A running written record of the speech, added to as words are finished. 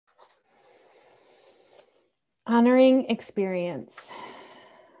Honoring experience.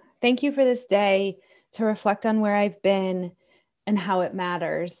 Thank you for this day to reflect on where I've been and how it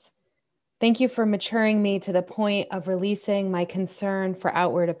matters. Thank you for maturing me to the point of releasing my concern for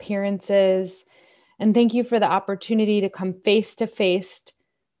outward appearances. And thank you for the opportunity to come face to face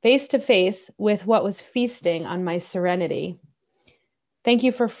with what was feasting on my serenity. Thank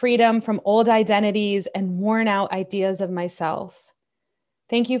you for freedom from old identities and worn out ideas of myself.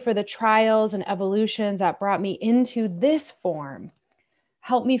 Thank you for the trials and evolutions that brought me into this form.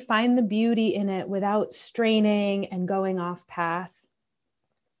 Help me find the beauty in it without straining and going off path.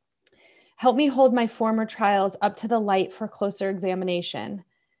 Help me hold my former trials up to the light for closer examination.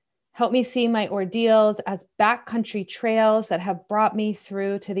 Help me see my ordeals as backcountry trails that have brought me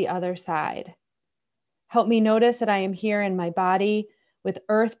through to the other side. Help me notice that I am here in my body with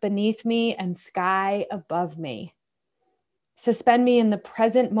earth beneath me and sky above me. Suspend me in the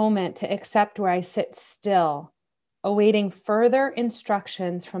present moment to accept where I sit still, awaiting further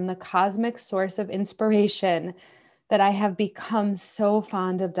instructions from the cosmic source of inspiration that I have become so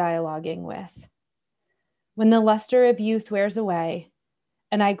fond of dialoguing with. When the luster of youth wears away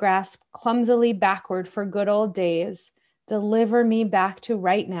and I grasp clumsily backward for good old days, deliver me back to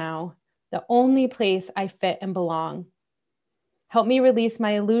right now, the only place I fit and belong. Help me release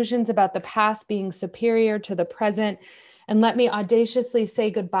my illusions about the past being superior to the present, and let me audaciously say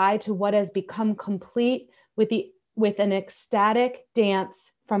goodbye to what has become complete with an ecstatic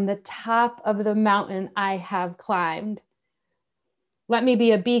dance from the top of the mountain I have climbed. Let me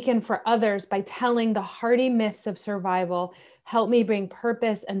be a beacon for others by telling the hardy myths of survival. Help me bring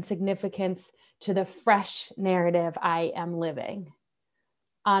purpose and significance to the fresh narrative I am living.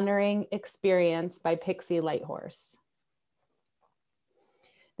 Honoring Experience by Pixie Lighthorse.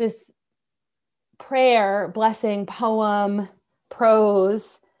 This prayer, blessing, poem,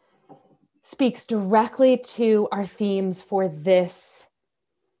 prose speaks directly to our themes for this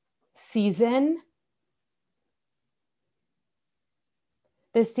season.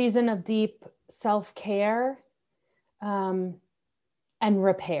 This season of deep self-care and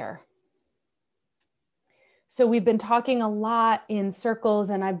repair. So we've been talking a lot in circles,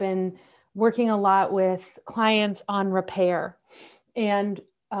 and I've been working a lot with clients on repair. And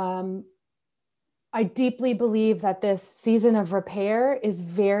I deeply believe that this season of repair is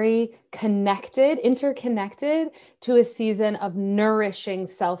very interconnected to a season of nourishing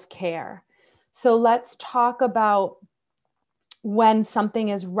self-care. So let's talk about when something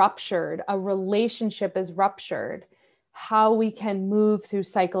is ruptured, a relationship is ruptured, how we can move through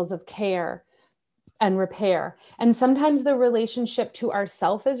cycles of care and repair. And sometimes the relationship to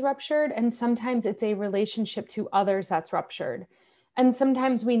ourself is ruptured, and sometimes it's a relationship to others that's ruptured. And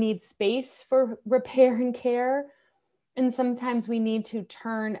sometimes we need space for repair and care. And sometimes we need to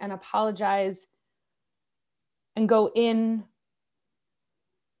turn and apologize and go in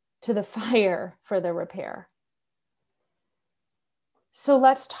to the fire for the repair. So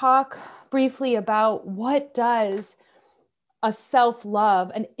let's talk briefly about what does a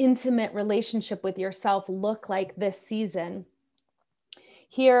self-love, an intimate relationship with yourself look like this season.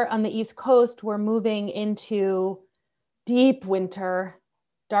 Here on the East Coast, we're moving into deep winter,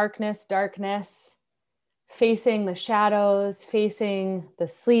 darkness, facing the shadows, facing the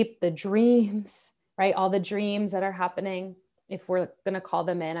sleep, the dreams, right? All the dreams that are happening, if we're going to call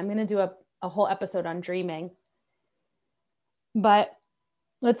them in. I'm going to do a whole episode on dreaming. But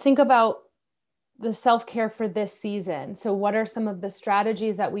let's think about the self-care for this season. So what are some of the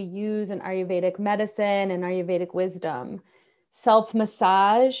strategies that we use in Ayurvedic medicine and Ayurvedic wisdom?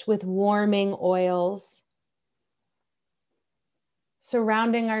 Self-massage with warming oils.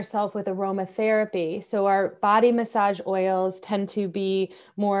 Surrounding ourselves with aromatherapy. So our body massage oils tend to be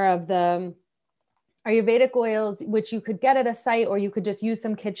more of the Ayurvedic oils, which you could get at a site, or you could just use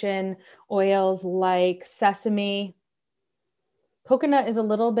some kitchen oils like sesame. Coconut is a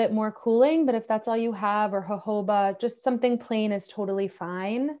little bit more cooling, but if that's all you have, or jojoba, just something plain is totally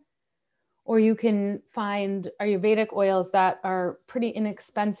fine. Or you can find Ayurvedic oils that are pretty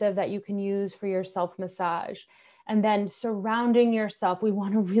inexpensive that you can use for your self-massage. And then surrounding yourself, we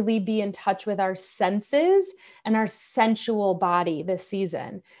want to really be in touch with our senses and our sensual body this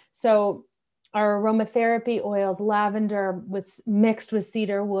season. So our aromatherapy oils, lavender mixed with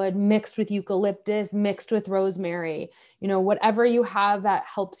cedar wood, mixed with eucalyptus, mixed with rosemary, whatever you have that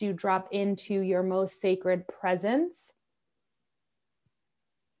helps you drop into your most sacred presence.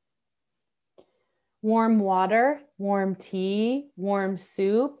 Warm water, warm tea, warm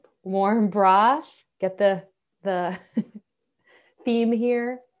soup, warm broth. Get the theme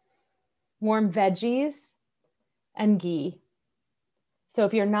here. Warm veggies and ghee. So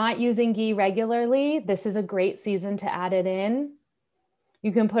if you're not using ghee regularly, this is a great season to add it in.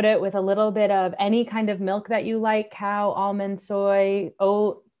 You can put it with a little bit of any kind of milk that you like: cow, almond, soy,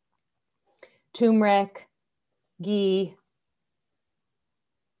 oat, turmeric, ghee.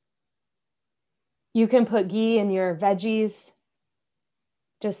 You can put ghee in your veggies.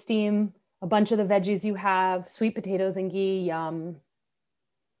 Just steam a bunch of the veggies you have. Sweet potatoes and ghee, yum.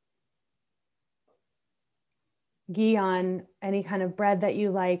 Ghee on any kind of bread that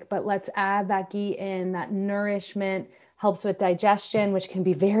you like, but let's add that ghee in. That nourishment helps with digestion, which can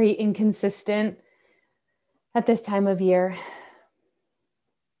be very inconsistent at this time of year.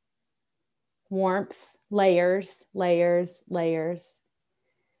 Warmth, layers, layers, layers.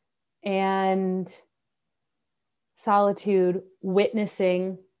 And solitude,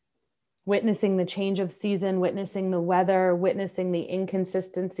 witnessing the change of season, witnessing the weather, witnessing the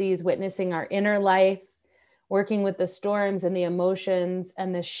inconsistencies, witnessing our inner life, working with the storms and the emotions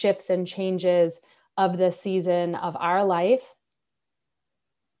and the shifts and changes of the season of our life.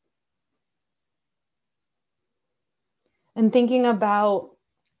 And thinking about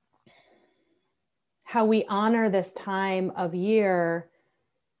how we honor this time of year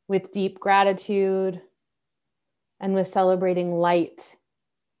with deep gratitude and with celebrating light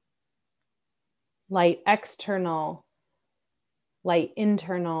external, light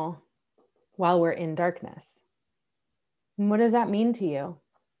internal, while we're in darkness. And what does that mean to you?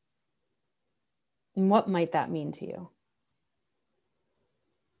 And what might that mean to you?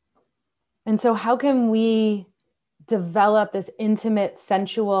 And so how can we develop this intimate,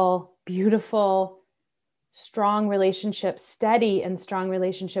 sensual, beautiful, strong relationship, steady and strong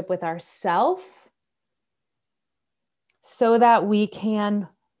relationship with ourself, so that we can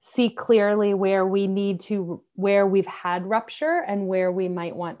see clearly where we've had rupture and where we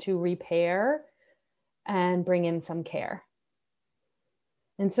might want to repair and bring in some care.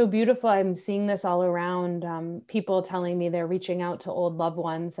 And so beautiful. I'm seeing this all around. People telling me they're reaching out to old loved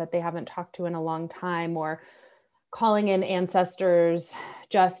ones that they haven't talked to in a long time, or calling in ancestors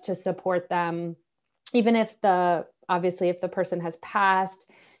just to support them. Even if obviously if the person has passed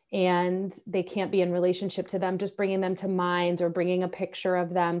and they can't be in relationship to them, just bringing them to mind or bringing a picture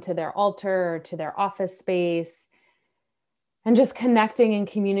of them to their altar or to their office space, and just connecting and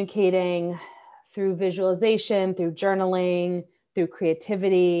communicating through visualization, through journaling, through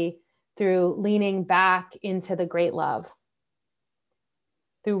creativity, through leaning back into the great love,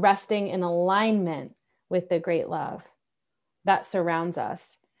 through resting in alignment with the great love that surrounds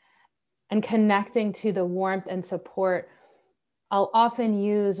us, and connecting to the warmth and support I'll often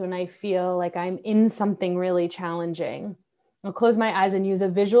use when I feel like I'm in something really challenging. I'll close my eyes and use a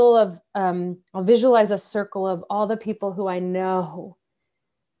visual of, I'll visualize a circle of all the people who I know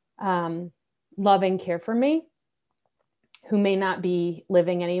love and care for me, who may not be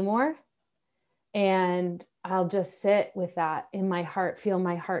living anymore. And I'll just sit with that in my heart, feel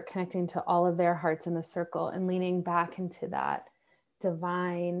my heart connecting to all of their hearts in a circle and leaning back into that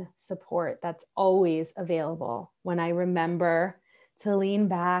divine support that's always available when I remember to lean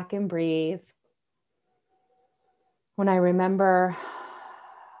back and breathe. When I remember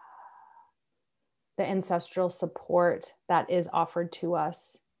the ancestral support that is offered to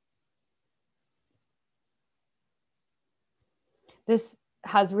us. This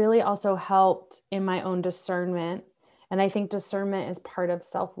has really also helped in my own discernment. And I think discernment is part of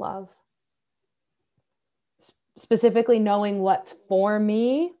self-love. Specifically knowing what's for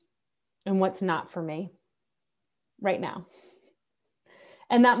me and what's not for me right now.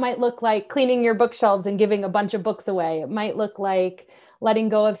 And that might look like cleaning your bookshelves and giving a bunch of books away. It might look like letting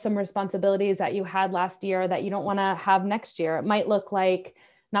go of some responsibilities that you had last year that you don't want to have next year. It might look like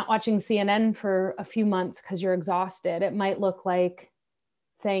not watching CNN for a few months because you're exhausted. It might look like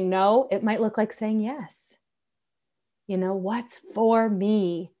saying no. It might look like saying yes. You know, what's for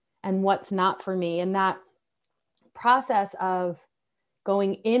me and what's not for me. And that process of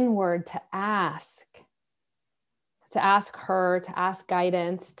going inward to ask her, to ask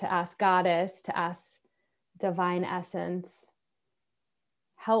guidance, to ask Goddess, to ask divine essence,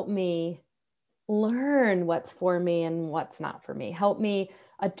 help me learn what's for me and what's not for me. Help me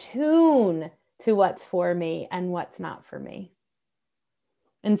attune to what's for me and what's not for me.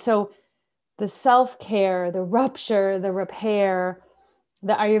 And so the self-care, the rupture, the repair,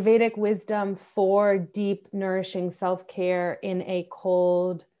 the Ayurvedic wisdom for deep, nourishing self-care in a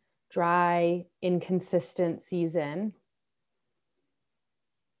cold, dry, inconsistent season.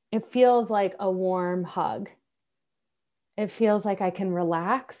 It feels like a warm hug. It feels like I can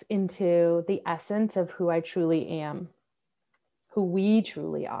relax into the essence of who I truly am, who we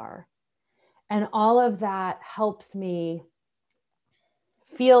truly are. And all of that helps me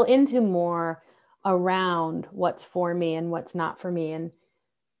feel into more around what's for me and what's not for me. And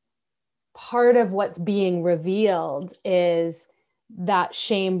part of what's being revealed is that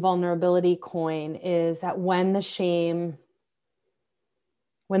shame vulnerability coin, is that when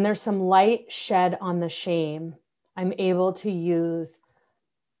there's some light shed on the shame, I'm able to use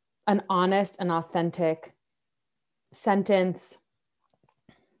an honest and authentic sentence,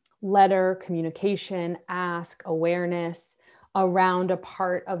 letter, communication, ask, awareness around a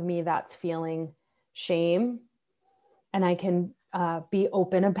part of me that's feeling shame. And I can be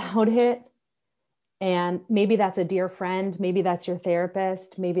open about it. And maybe that's a dear friend. Maybe that's your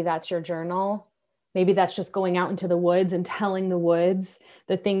therapist. Maybe that's your journal. Maybe that's just going out into the woods and telling the woods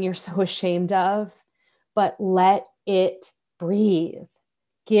the thing you're so ashamed of. But let it breathe.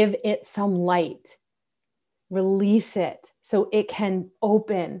 Give it some light. Release it so it can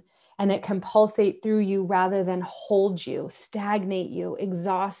open and it can pulsate through you rather than hold you, stagnate you,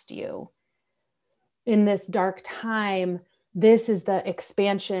 exhaust you. In this dark time, this is the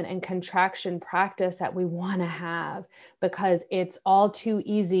expansion and contraction practice that we want to have, because it's all too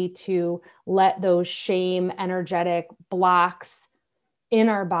easy to let those shame energetic blocks in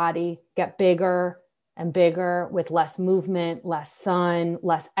our body get bigger and bigger with less movement, less sun,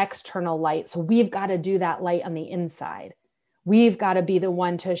 less external light. So we've got to do that light on the inside. We've got to be the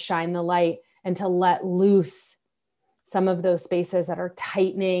one to shine the light and to let loose some of those spaces that are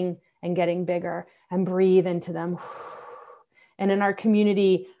tightening and getting bigger, and breathe into them. And in our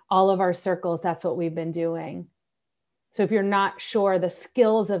community, all of our circles, that's what we've been doing. So if you're not sure the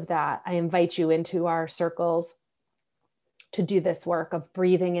skills of that, I invite you into our circles to do this work of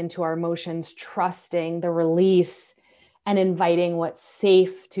breathing into our emotions, trusting the release, and inviting what's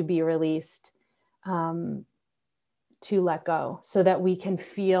safe to be released, to let go, so that we can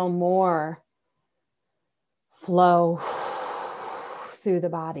feel more flow through the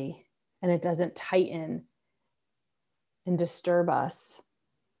body and it doesn't tighten and disturb us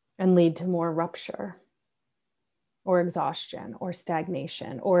and lead to more rupture or exhaustion or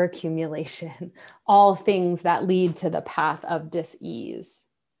stagnation or accumulation, all things that lead to the path of dis-ease.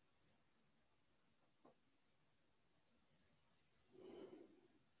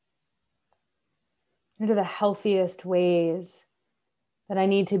 What are the healthiest ways that I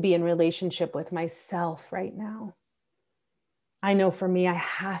need to be in relationship with myself right now? I know for me, I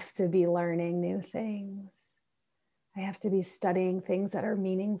have to be learning new things. I have to be studying things that are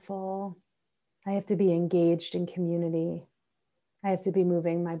meaningful. I have to be engaged in community. I have to be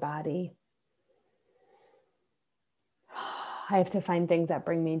moving my body. I have to find things that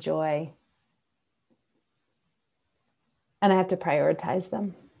bring me joy. And I have to prioritize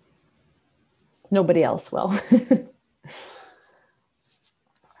them. Nobody else will.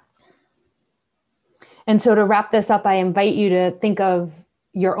 And so to wrap this up, I invite you to think of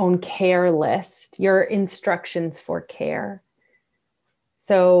your own care list, your instructions for care.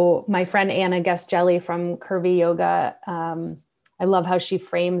 So my friend Anna Guest-Jelly from Curvy Yoga, I love how she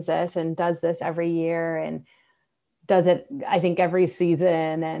frames this and does this every year and does it, I think, every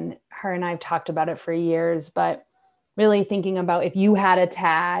season. And her and I have talked about it for years, but really thinking about if you had a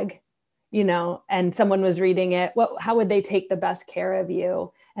tag, and someone was reading it, how would they take the best care of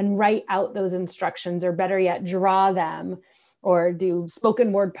you? And write out those instructions, or better yet, draw them, or do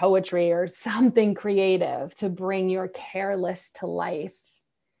spoken word poetry or something creative to bring your care list to life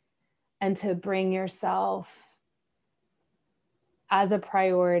and to bring yourself as a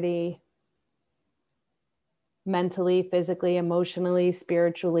priority, mentally, physically, emotionally,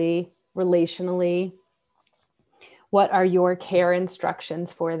 spiritually, relationally. What are your care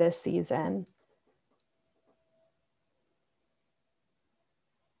instructions for this season?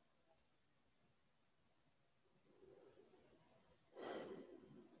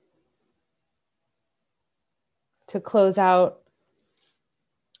 To close out,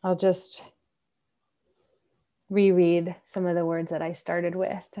 I'll just reread some of the words that I started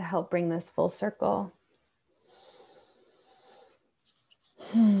with to help bring this full circle.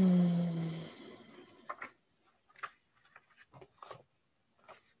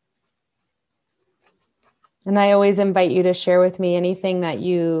 And I always invite you to share with me anything that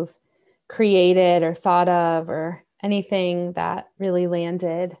you've created or thought of, or anything that really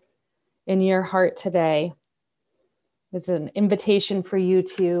landed in your heart today. It's an invitation for you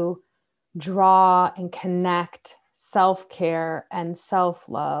to draw and connect self-care and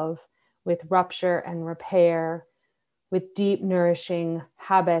self-love with rupture and repair, with deep, nourishing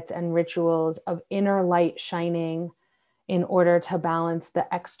habits and rituals of inner light shining in order to balance the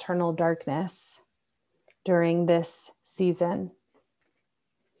external darkness during this season.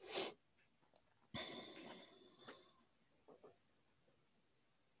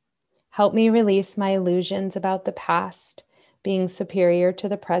 Help me release my illusions about the past being superior to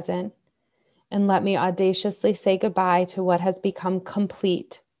the present, and let me audaciously say goodbye to what has become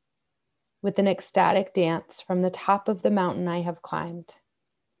complete with an ecstatic dance from the top of the mountain I have climbed.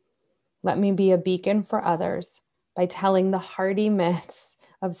 Let me be a beacon for others by telling the hardy myths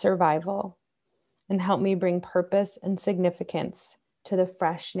of survival, and help me bring purpose and significance to the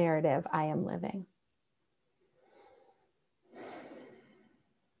fresh narrative I am living.